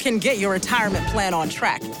 you can get your retirement plan on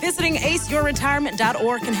track. Visiting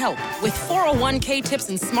aceyourretirement.org can help. With 401k tips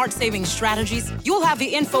and smart saving strategies, you'll have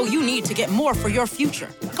the info you need to get more for your future.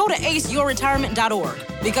 Go to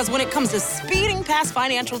aceyourretirement.org, because when it comes to speeding past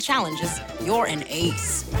financial challenges, you're an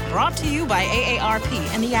ace. Brought to you by AARP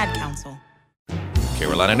and the Ad Council.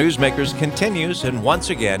 Carolina Newsmakers continues, and once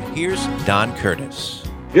again, here's Don Curtis.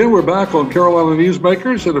 Again, we're back on Carolina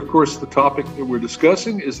Newsmakers, and of course, the topic that we're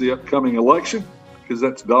discussing is the upcoming election, because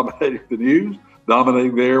that's dominating the news,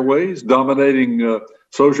 dominating the airways, dominating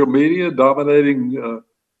social media, dominating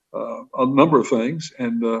a number of things.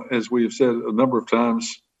 And as we have said a number of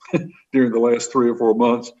times during the last 3 or 4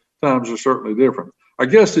 months, times are certainly different. Our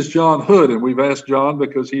guest is John Hood, and we've asked John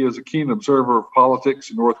because he is a keen observer of politics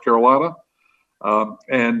in North Carolina.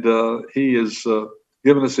 And he has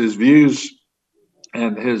given us his views,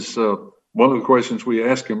 and his one of the questions we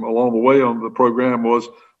asked him along the way on the program was,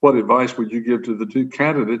 what advice would you give to the two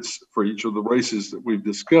candidates for each of the races that we've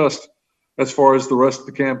discussed as far as the rest of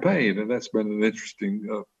the campaign? And that's been an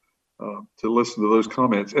interesting to listen to those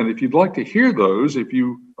comments. And if you'd like to hear those, if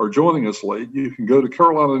you are joining us late, you can go to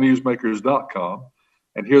carolinanewsmakers.com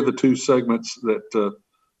and hear the two segments that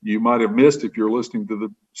you might have missed if you're listening to the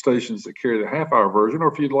stations that carry the half-hour version,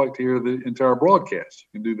 or if you'd like to hear the entire broadcast,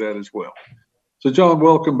 you can do that as well. So, John,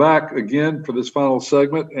 welcome back again for this final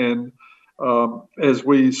segment. And as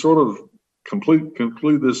we sort of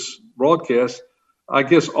conclude this broadcast, I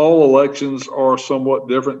guess all elections are somewhat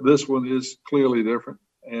different. This one is clearly different.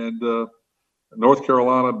 And North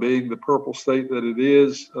Carolina being the purple state that it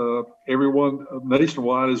is, everyone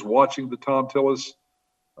nationwide is watching the Thom Tillis,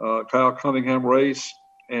 Kyle Cunningham race.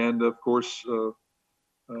 And of course,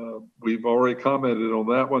 we've already commented on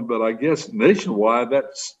that one, but I guess nationwide,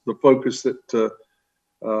 that's the focus that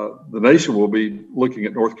the nation will be looking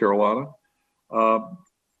at North Carolina.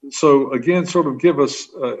 So again, sort of give us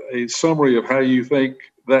a summary of how you think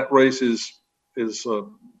that race is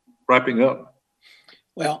wrapping up.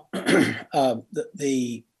 Well,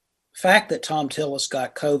 the fact that Thom Tillis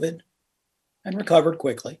got COVID and recovered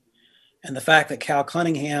quickly, and the fact that Cal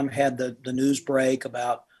Cunningham had the news break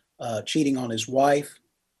about cheating on his wife,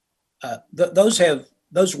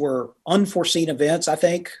 those were unforeseen events. I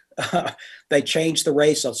think they changed the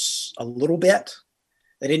race a little bit.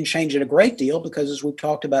 They didn't change it a great deal because, as we've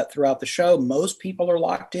talked about throughout the show, most people are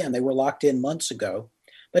locked in. They were locked in months ago.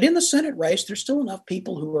 But in the Senate race, there's still enough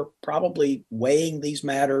people who are probably weighing these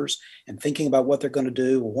matters and thinking about what they're going to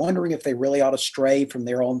do, wondering if they really ought to stray from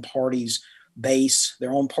their own party's base,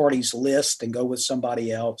 their own party's list, and go with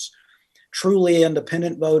somebody else. Truly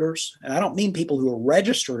independent voters, and I don't mean people who are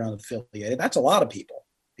registered unaffiliated. That's a lot of people,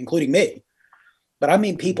 including me. But I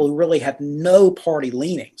mean people who really have no party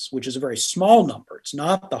leanings, which is a very small number. It's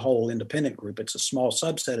not the whole independent group. It's a small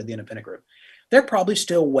subset of the independent group. They're probably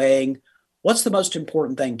still weighing, what's the most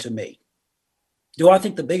important thing to me? Do I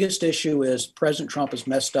think the biggest issue is President Trump has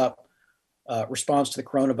messed up response to the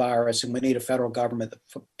coronavirus and we need a federal government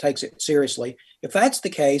that takes it seriously? If that's the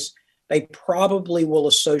case, they probably will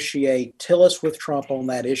associate Tillis with Trump on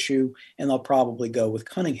that issue, and they'll probably go with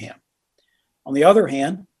Cunningham. On the other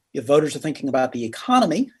hand, if voters are thinking about the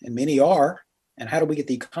economy, and many are, and how do we get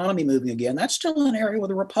the economy moving again, that's still an area where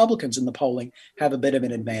the Republicans in the polling have a bit of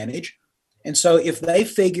an advantage. And so if they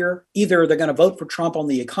figure either they're going to vote for Trump on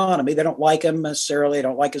the economy, they don't like him necessarily, they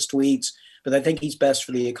don't like his tweets, but they think he's best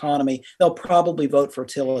for the economy, they'll probably vote for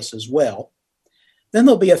Tillis as well. Then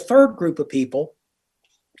there'll be a third group of people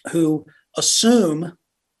who assume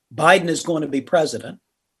Biden is going to be president.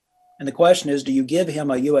 And the question is, do you give him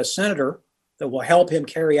a U.S. senator that will help him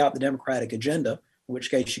carry out the Democratic agenda, in which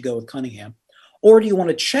case you go with Cunningham? Or do you want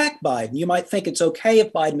to check Biden? You might think it's okay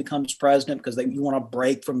if Biden becomes president because you want to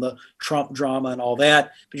break from the Trump drama and all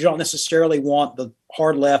that, but you don't necessarily want the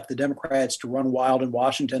hard left, the Democrats, to run wild in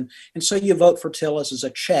Washington. And so you vote for Tillis as a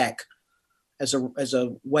check, as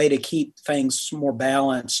a way to keep things more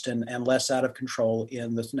balanced and less out of control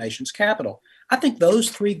in the nation's capital. I think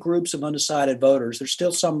those three groups of undecided voters, there's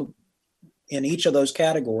still some in each of those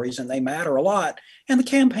categories, and they matter a lot. And the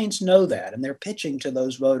campaigns know that, and they're pitching to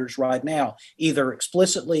those voters right now, either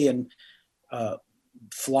explicitly in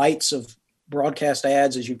flights of broadcast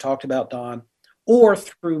ads, as you talked about, Don, or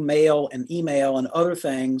through mail and email and other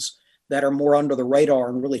things that are more under the radar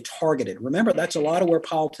and really targeted. Remember, that's a lot of where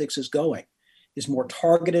politics is going, is more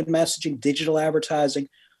targeted messaging, digital advertising,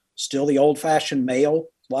 still the old-fashioned mail.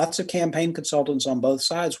 Lots of campaign consultants on both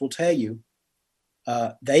sides will tell you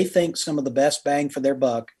they think some of the best bang for their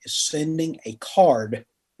buck is sending a card,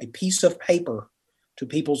 a piece of paper, to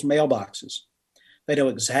people's mailboxes. They know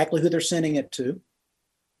exactly who they're sending it to.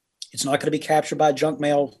 It's not going to be captured by a junk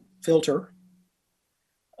mail filter.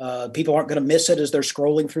 People aren't going to miss it as they're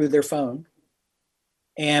scrolling through their phone.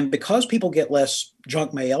 And because people get less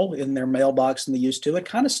junk mail in their mailbox than they used to, it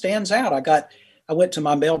kind of stands out. I went to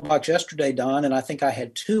my mailbox yesterday, Don, and I think I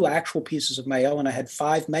had 2 actual pieces of mail and I had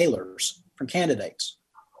 5 mailers from candidates.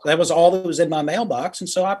 So that was all that was in my mailbox. And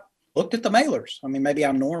so I looked at the mailers. I mean, maybe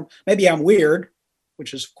I'm weird,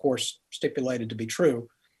 which is of course stipulated to be true.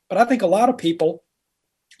 But I think a lot of people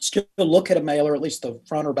still look at a mailer, at least the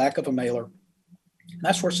front or back of a mailer. And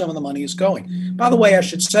that's where some of the money is going. By the way, I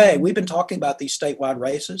should say, we've been talking about these statewide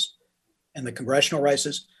races and the congressional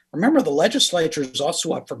races. Remember, the legislature is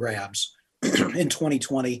also up for grabs in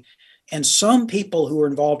 2020. And some people who are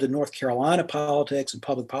involved in North Carolina politics and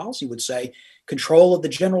public policy would say control of the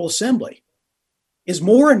General Assembly is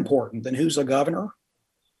more important than who's a governor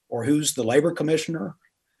or who's the labor commissioner.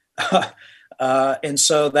 And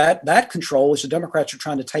so that control, which the Democrats are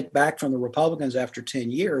trying to take back from the Republicans after 10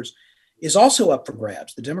 years, is also up for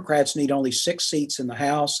grabs. The Democrats need only 6 seats in the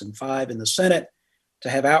House and 5 in the Senate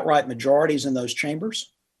to have outright majorities in those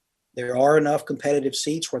chambers. There are enough competitive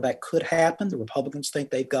seats where that could happen. The Republicans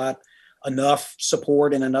think they've got enough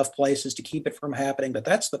support in enough places to keep it from happening. But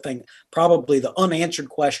that's the thing, probably the unanswered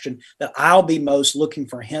question that I'll be most looking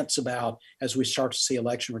for hints about as we start to see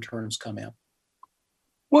election returns come in.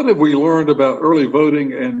 What have we learned about early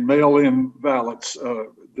voting and mail-in ballots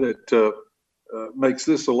that makes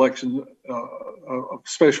this election of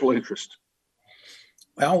special interest?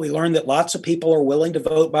 Well, we learned that lots of people are willing to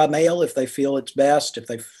vote by mail if they feel it's best, if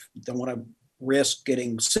they don't want to risk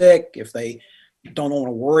getting sick, if they don't want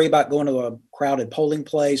to worry about going to a crowded polling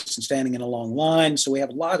place and standing in a long line. So we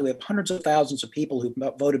have hundreds of thousands of people who've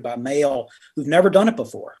voted by mail who've never done it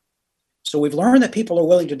before. So we've learned that people are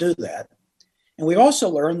willing to do that. And we've also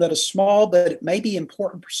learned that a small but maybe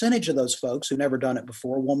important percentage of those folks who've never done it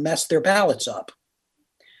before will mess their ballots up.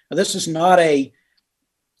 Now, this is not a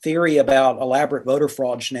theory about elaborate voter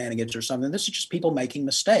fraud shenanigans or something. This is just people making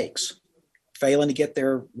mistakes, failing to get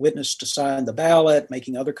their witness to sign the ballot,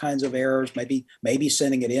 making other kinds of errors, maybe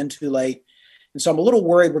sending it in too late. And so I'm a little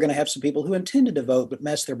worried we're going to have some people who intended to vote but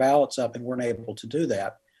messed their ballots up and weren't able to do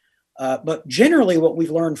that. But generally what we've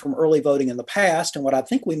learned from early voting in the past, and what I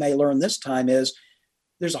think we may learn this time, is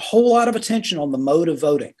there's a whole lot of attention on the mode of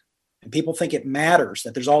voting. And people think it matters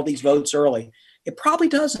that there's all these votes early. It probably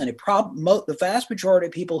doesn't. The vast majority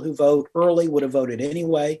of people who vote early would have voted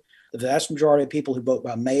anyway. The vast majority of people who vote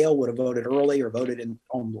by mail would have voted early or voted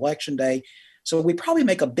on election day. So we probably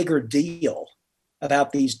make a bigger deal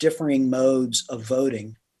about these differing modes of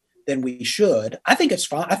voting than we should. I think it's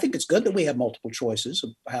fine. I think it's good that we have multiple choices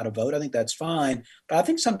of how to vote. I think that's fine. But I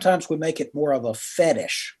think sometimes we make it more of a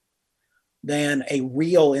fetish than a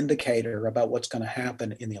real indicator about what's going to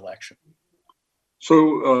happen in the election.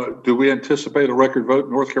 So do we anticipate a record vote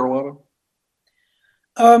in North Carolina?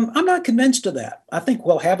 I'm not convinced of that. I think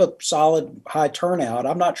we'll have a solid high turnout.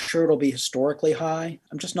 I'm not sure it'll be historically high.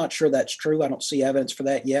 I'm just not sure that's true. I don't see evidence for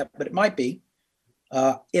that yet, but it might be.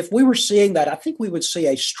 If we were seeing that, I think we would see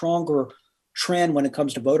a stronger trend when it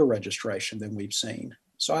comes to voter registration than we've seen.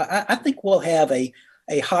 So I think we'll have a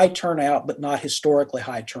high turnout, but not historically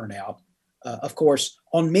high turnout. Of course,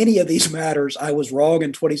 on many of these matters, I was wrong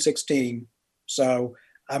in 2016. So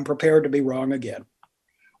I'm prepared to be wrong again.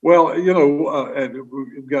 Well, and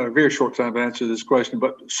we've got a very short time to answer this question,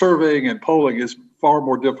 but surveying and polling is far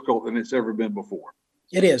more difficult than it's ever been before.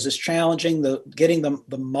 It is. It's challenging getting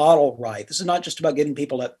the model right. This is not just about getting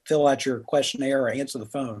people to fill out your questionnaire or answer the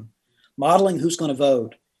phone. Modeling who's going to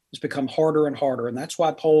vote has become harder and harder, and that's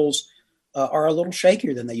why polls are a little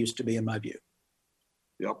shakier than they used to be, in my view.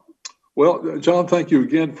 Yep. Well, John, thank you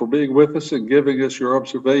again for being with us and giving us your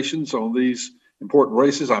observations on these important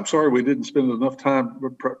races. I'm sorry we didn't spend enough time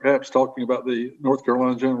perhaps talking about the North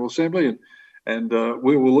Carolina General Assembly, and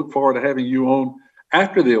we will look forward to having you on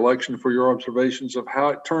after the election for your observations of how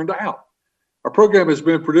it turned out. Our program has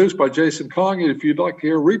been produced by Jason Kong, and if you'd like to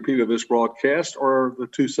hear a repeat of this broadcast or the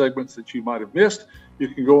 2 segments that you might have missed, you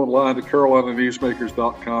can go online to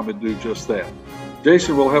carolinanewsmakers.com and do just that.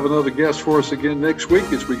 Jason will have another guest for us again next week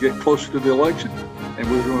as we get closer to the election, and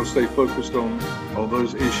we're going to stay focused on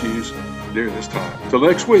those issues during this time. Till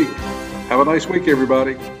next week, have a nice week,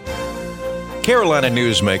 everybody. Carolina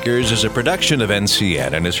Newsmakers is a production of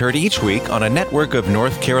NCN and is heard each week on a network of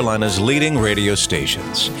North Carolina's leading radio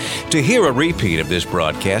stations. To hear a repeat of this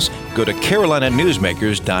broadcast, go to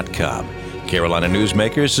carolinanewsmakers.com. Carolina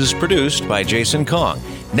Newsmakers is produced by Jason Kong.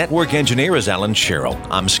 Network engineer is Alan Sherrill.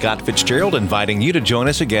 I'm Scott Fitzgerald, inviting you to join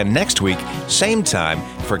us again next week, same time,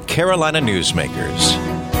 for Carolina Newsmakers.